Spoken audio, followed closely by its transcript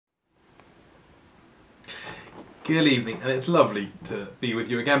Good evening, and it's lovely to be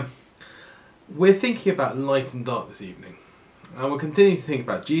with you again. We're thinking about light and dark this evening, and we'll continue to think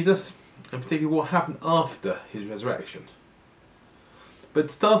about Jesus, and particularly what happened after his resurrection. But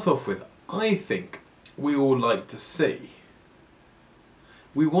to start off with, I think we all like to see.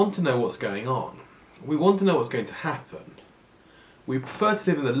 We want to know what's going on. We want to know what's going to happen. We prefer to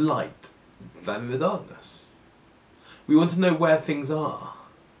live in the light than in the darkness. We want to know where things are.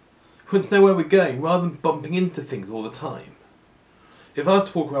 We want to know where we're going rather than bumping into things all the time. If I was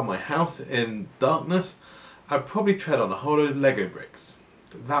to walk around my house in darkness, I'd probably tread on a whole load of Lego bricks.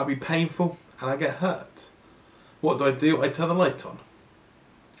 That would be painful and I'd get hurt. What do? I turn the light on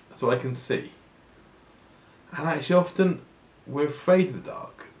so I can see. And actually often we're afraid of the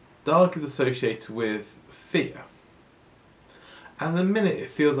dark. Dark is associated with fear. And the minute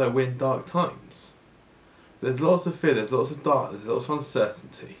it feels like we're in dark times. There's lots of fear, there's lots of darkness, there's lots of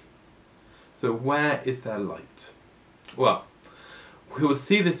uncertainty. So where is there light? Well, we will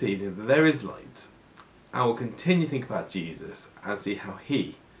see this evening that there is light, and we'll continue to think about Jesus and see how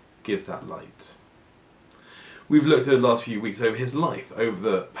he gives that light. We've looked at the last few weeks over his life,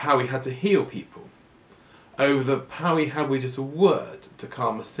 over how he had to heal people, over the power he had with just a word to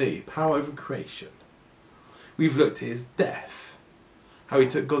calm a sea, power over creation. We've looked at his death, how he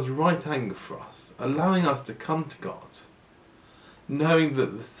took God's right anger for us, allowing us to come to God, knowing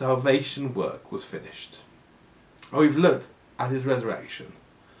that the salvation work was finished. And we've looked at his resurrection,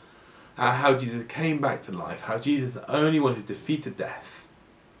 at how Jesus came back to life, how Jesus is the only one who defeated death,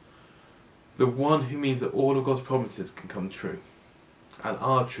 the one who means that all of God's promises can come true, and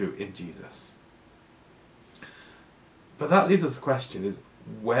are true in Jesus. But that leaves us the question is,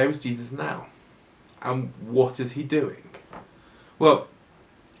 where is Jesus now? And what is he doing? Well,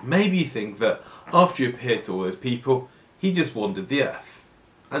 maybe you think that after he appeared to all those people, he just wandered the earth.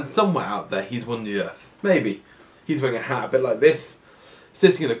 And somewhere out there he's wandered the earth. Maybe he's wearing a hat a bit like this,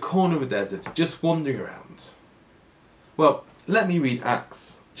 sitting in a corner of a desert, just wandering around. Well, let me read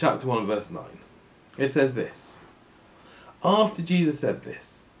Acts chapter 1 verse 9. It says this: After Jesus said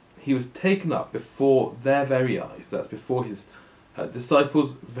this, he was taken up before their very eyes, that's before his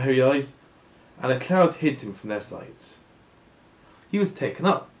disciples' very eyes, and a cloud hid him from their sight. He was taken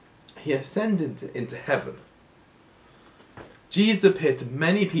up. He ascended into heaven. Jesus appeared to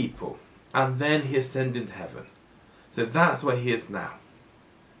many people, and then he ascended into heaven. So that's where he is now.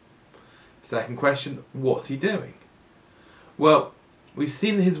 Second question, what's he doing? Well, we've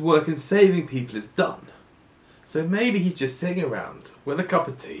seen that his work in saving people is done. So maybe he's just sitting around with a cup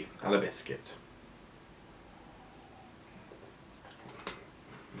of tea and a biscuit.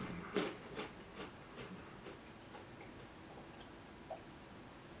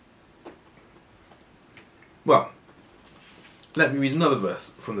 Well, let me read another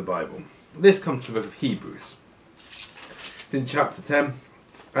verse from the Bible. This comes from the book of Hebrews. It's in chapter 10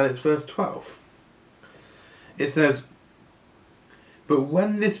 and it's verse 12. It says, But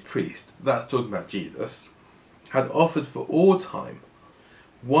when this priest, that's talking about Jesus, had offered for all time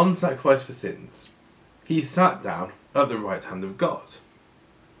one sacrifice for sins, he sat down at the right hand of God.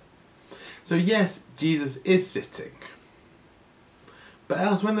 So yes, Jesus is sitting. But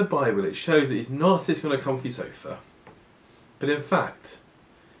elsewhere in the Bible it shows that he's not sitting on a comfy sofa, but in fact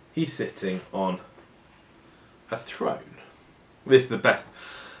he's sitting on a throne. This is the best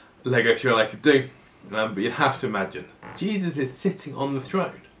Lego throne I could do, but you'd have to imagine Jesus is sitting on the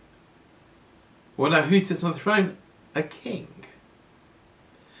throne. Well, now who sits on the throne? A king.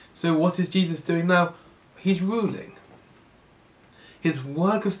 So what is Jesus doing now? He's ruling. His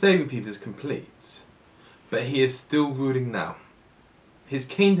work of saving people is complete, but he is still ruling now. His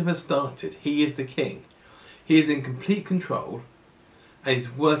kingdom has started. He is the king. He is in complete control, and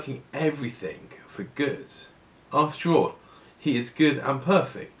he's working everything for good. After all, he is good and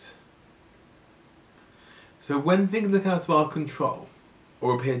perfect. So when things look out of our control,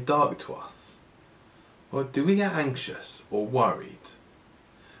 or appear dark to us, well, do we get anxious or worried?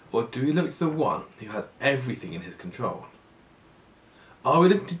 Or do we look to the one who has everything in his control? Are we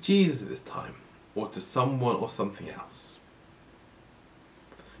looking to Jesus at this time, or to someone or something else?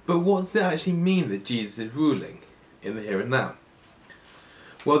 But what does it actually mean that Jesus is ruling in the here and now?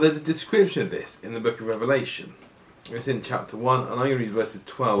 Well, there's a description of this in the book of Revelation. It's in chapter 1, and I'm going to read verses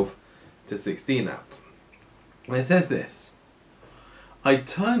 12 to 16 out. And it says this: I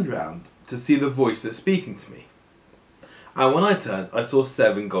turned round to see the voice that's speaking to me. And when I turned, I saw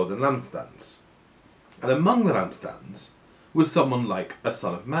 7 golden lampstands. And among the lampstands was someone like a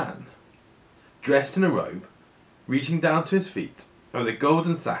son of man, dressed in a robe, reaching down to his feet, and with a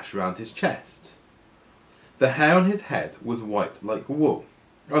golden sash round his chest. The hair on his head was white like wool,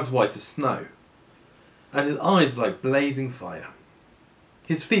 as white as snow, and his eyes were like blazing fire.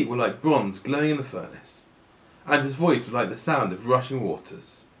 His feet were like bronze glowing in the furnace, and his voice was like the sound of rushing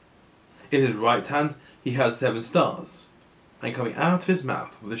waters. In his right hand he held 7 stars, and coming out of his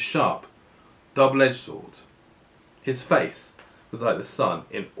mouth was a sharp, double-edged sword. His face was like the sun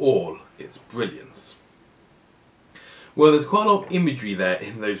in all its brilliance. Well, there's quite a lot of imagery there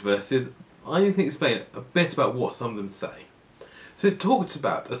in those verses. I need to explain a bit about what some of them say. So it talks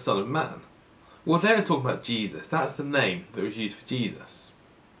about the Son of Man. Well, there it's talking about Jesus. That's the name that was used for Jesus.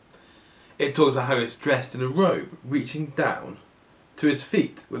 It talks about how he was dressed in a robe reaching down to his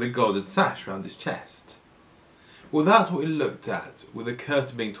feet with a golden sash around his chest. Well, that's what we looked at with the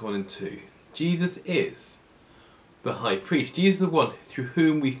curtain being torn in two. Jesus is the high priest. Jesus is the one through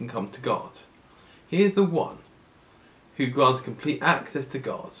whom we can come to God. He is the one who grants complete access to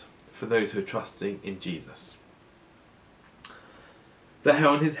God for those who are trusting in Jesus. The hair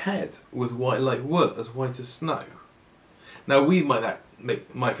on his head was white like wool, as white as snow. Now we might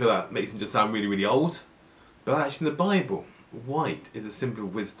feel that makes him just sound really, really old, but actually in the Bible, white is a symbol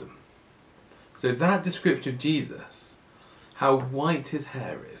of wisdom. So that description of Jesus, how white his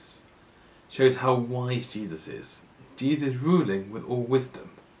hair is, shows how wise Jesus is. Jesus is ruling with all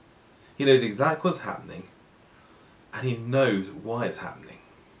wisdom. He knows exactly what's happening, and he knows why it's happening,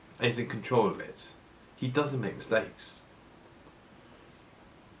 and he's in control of it. He doesn't make mistakes.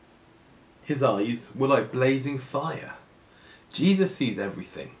 His eyes were like blazing fire. Jesus sees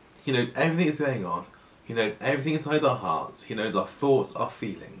everything. He knows everything that's going on. He knows everything inside our hearts. He knows our thoughts, our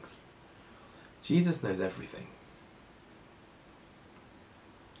feelings. Jesus knows everything.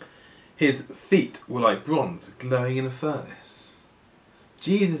 His feet were like bronze glowing in a furnace.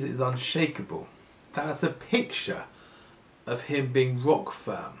 Jesus is unshakable. That's a picture of him being rock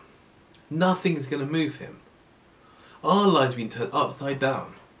firm. Nothing is going to move him. Our lives have been turned upside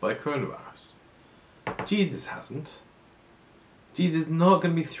down by coronavirus. Jesus hasn't. Jesus is not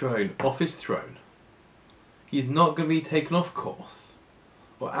going to be thrown off his throne. He's not going to be taken off course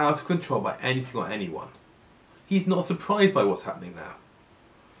or out of control by anything or anyone. He's not surprised by what's happening now.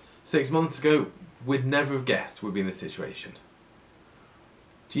 6 months ago, we'd never have guessed we'd be in this situation.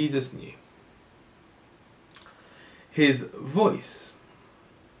 Jesus knew. His voice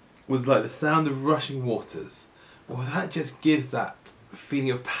was like the sound of rushing waters. Well, that just gives that feeling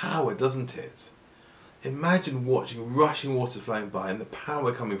of power, doesn't it? Imagine watching rushing waters flowing by and the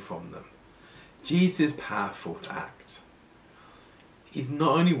power coming from them. Jesus is powerful to act. He's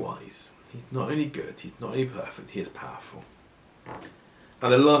not only wise, he's not only good, he's not only perfect, he is powerful.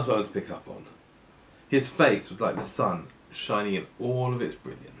 And the last one I want to pick up on. His face was like the sun shining in all of its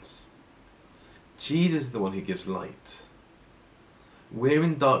brilliance. Jesus is the one who gives light. We're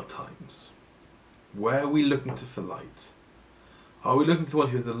in dark times. Where are we looking to for light? Are we looking to the one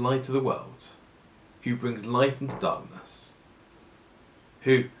who is the light of the world? Who brings light into darkness?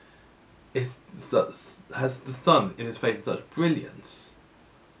 Who has the sun in his face in such brilliance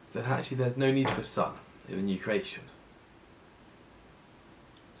that actually there's no need for a sun in the new creation?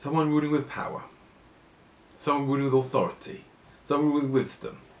 Someone ruling with power. Someone ruling with authority. Someone ruling with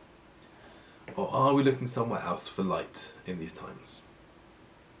wisdom. Or are we looking somewhere else for light in these times?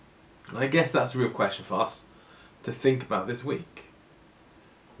 And I guess that's a real question for us to think about this week.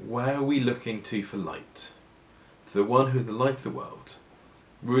 Where are we looking to for light? To the one who is the light of the world,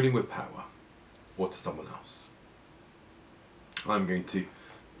 ruling with power, or to someone else? I'm going to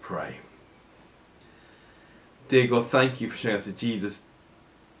pray. Dear God, thank you for showing us that Jesus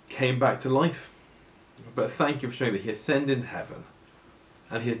came back to life, but thank you for showing that he ascended into heaven,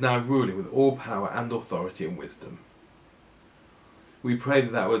 and he is now ruling with all power and authority and wisdom. We pray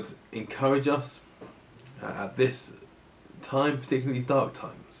that that would encourage us at this time, particularly these dark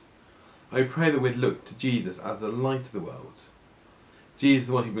times. I pray that we'd look to Jesus as the light of the world. Jesus,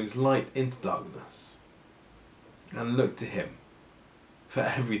 the one who brings light into darkness. And look to him for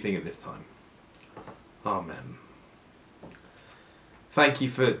everything at this time. Amen. Thank you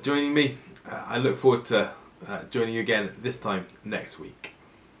for joining me. I look forward to joining you again this time next week.